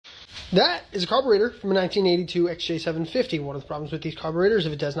That is a carburetor from a 1982 XJ750. One of the problems with these carburetors,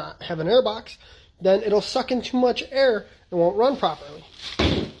 if it does not have an airbox, then it'll suck in too much air and won't run properly.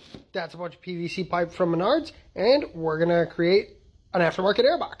 That's a bunch of PVC pipe from Menards, and we're going to create an aftermarket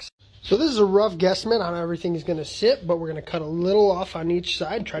airbox. So this is a rough guesstimate on how everything is going to sit, but we're going to cut a little off on each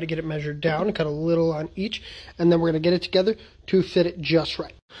side, try to get it measured down, and cut a little on each, and then we're going to get it together to fit it just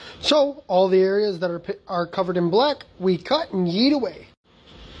right. So all the areas that are covered in black, we cut and yeet away.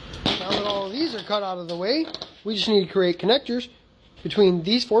 Now that all of these are cut out of the way, we just need to create connectors between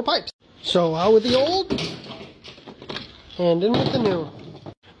these 4 pipes. So out with the old, and in with the new.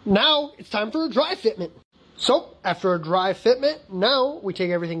 Now it's time for a dry fitment. So after a dry fitment, now we take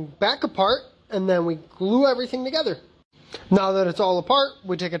everything back apart and then we glue everything together. Now that it's all apart,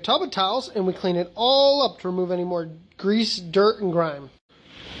 we take a tub of towels and we clean it all up to remove any more grease, dirt, and grime.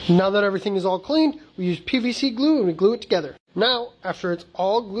 Now that everything is all cleaned, we use PVC glue and we glue it together. Now, after it's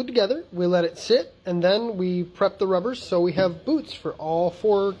all glued together, we let it sit and then we prep the rubbers so we have boots for all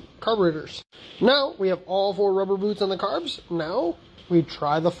 4 carburetors. Now we have all 4 rubber boots on the carbs. Now we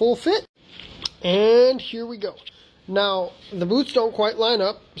try the full fit. And here we go. Now, the boots don't quite line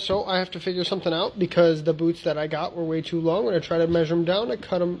up, so I have to figure something out because the boots that I got were way too long. When I try to measure them down, I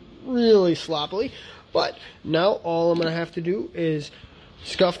cut them really sloppily. But now all I'm going to have to do is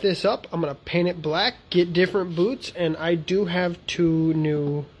scuff this up. I'm going to paint it black, get different boots, and I do have 2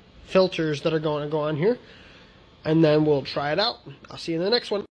 new filters that are going to go on here. And then we'll try it out. I'll see you in the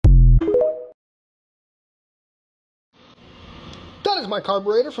next one. That is my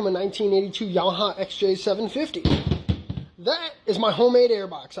carburetor from a 1982 Yamaha XJ750. That is my homemade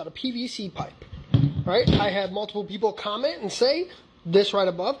airbox out of PVC pipe. Right? I had multiple people comment and say this right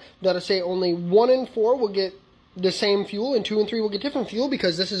above, that I say only 1 and 4 will get the same fuel and 2 and 3 will get different fuel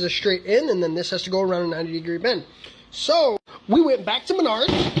because this is a straight in and then this has to go around a 90-degree bend. So we went back to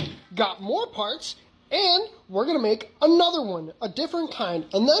Menards, got more parts, and we're going to make another one, a different kind,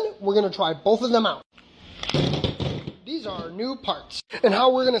 and then we're going to try both of them out. These are our new parts. And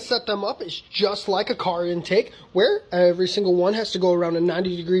how we're going to set them up is just like a car intake, where every single one has to go around a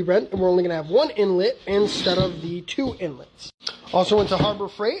 90-degree bend, and we're only going to have 1 inlet instead of the 2 inlets. Also went to Harbor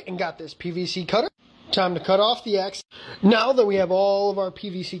Freight and got this PVC cutter. Time to cut off the X. Now that we have all of our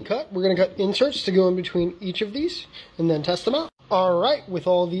PVC cut, we're going to cut inserts to go in between each of these and then test them out. Alright, with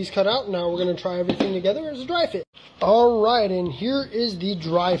all these cut out, now we're going to try everything together as a dry fit. Alright, and here is the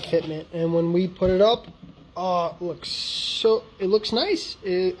dry fitment. And when we put it up, it looks nice.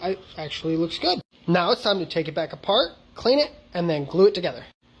 It actually looks good. Now it's time to take it back apart, clean it, and then glue it together.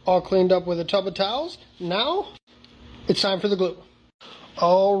 All cleaned up with a tub of towels. Now it's time for the glue.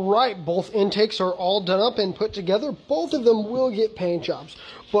 Alright, both intakes are all done up and put together. Both of them will get paint jobs.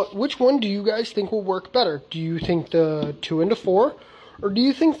 But which one do you guys think will work better? Do you think the 2 into 4? Or do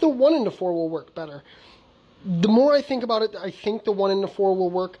you think the 1 into 4 will work better? The more I think about it, I think the 1 into 4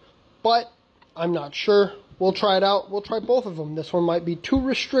 will work. But I'm not sure. We'll try it out. We'll try both of them. This one might be too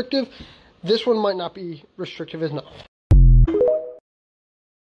restrictive. This one might not be restrictive enough.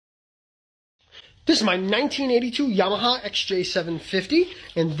 This is my 1982 Yamaha XJ750,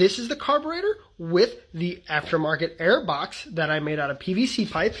 and this is the carburetor with the aftermarket airbox that I made out of PVC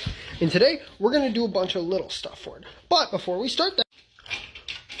pipe. And today, we're going to do a bunch of little stuff for it. But before we start that,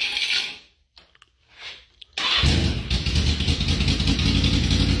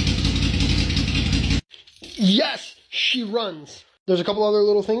 yes, she runs. There's a couple other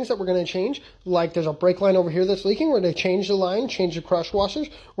little things that we're going to change, like there's a brake line over here that's leaking. We're going to change the line, change the crush washers.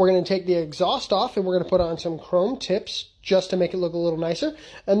 We're going to take the exhaust off, and we're going to put on some chrome tips just to make it look a little nicer.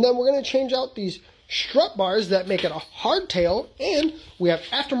 And then we're going to change out these strut bars that make it a hardtail, and we have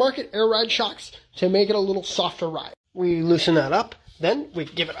aftermarket air ride shocks to make it a little softer ride. We loosen that up, then we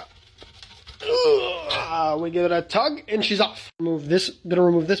give it we give it a tug, and she's off. Gonna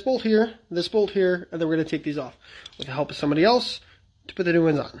remove this bolt here, and then we're gonna take these off with the help of somebody else to put the new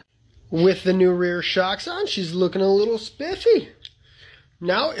ones on. With the new rear shocks on, she's looking a little spiffy.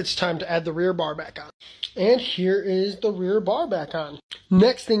 Now it's time to add the rear bar back on. And here is the rear bar back on.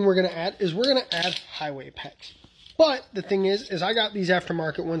 Next thing we're gonna add is highway pegs. But the thing is I got these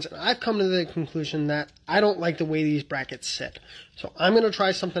aftermarket ones, and I've come to the conclusion that I don't like the way these brackets sit. So I'm going to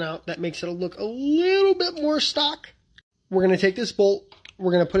try something out that makes it look a little bit more stock. We're going to take this bolt,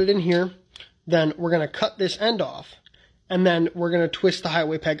 we're going to put it in here, then we're going to cut this end off, and then we're going to twist the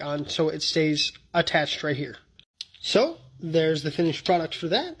highway peg on so it stays attached right here. So there's the finished product for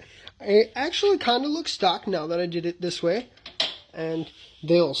that. It actually kind of looks stock now that I did it this way. And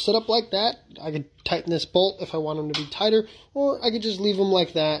they'll sit up like that. I could tighten this bolt if I want them to be tighter, or I could just leave them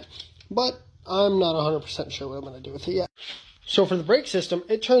like that, but I'm not 100% sure what I'm going to do with it yet. So for the brake system,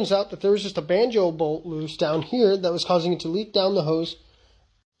 it turns out that there was just a banjo bolt loose down here that was causing it to leak down the hose.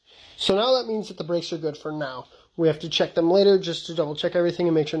 So now that means that the brakes are good for now. We have to check them later just to double check everything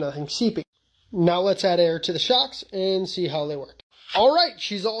and make sure nothing's seeping. Now let's add air to the shocks and see how they work. All right,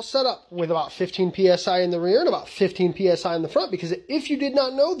 she's all set up with about 15 PSI in the rear and about 15 PSI in the front, because if you did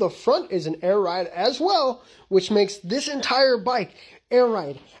not know, the front is an air ride as well, which makes this entire bike air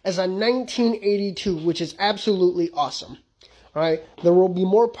ride as a 1982, which is absolutely awesome. All right, there will be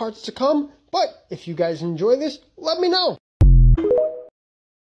more parts to come, but if you guys enjoy this, let me know.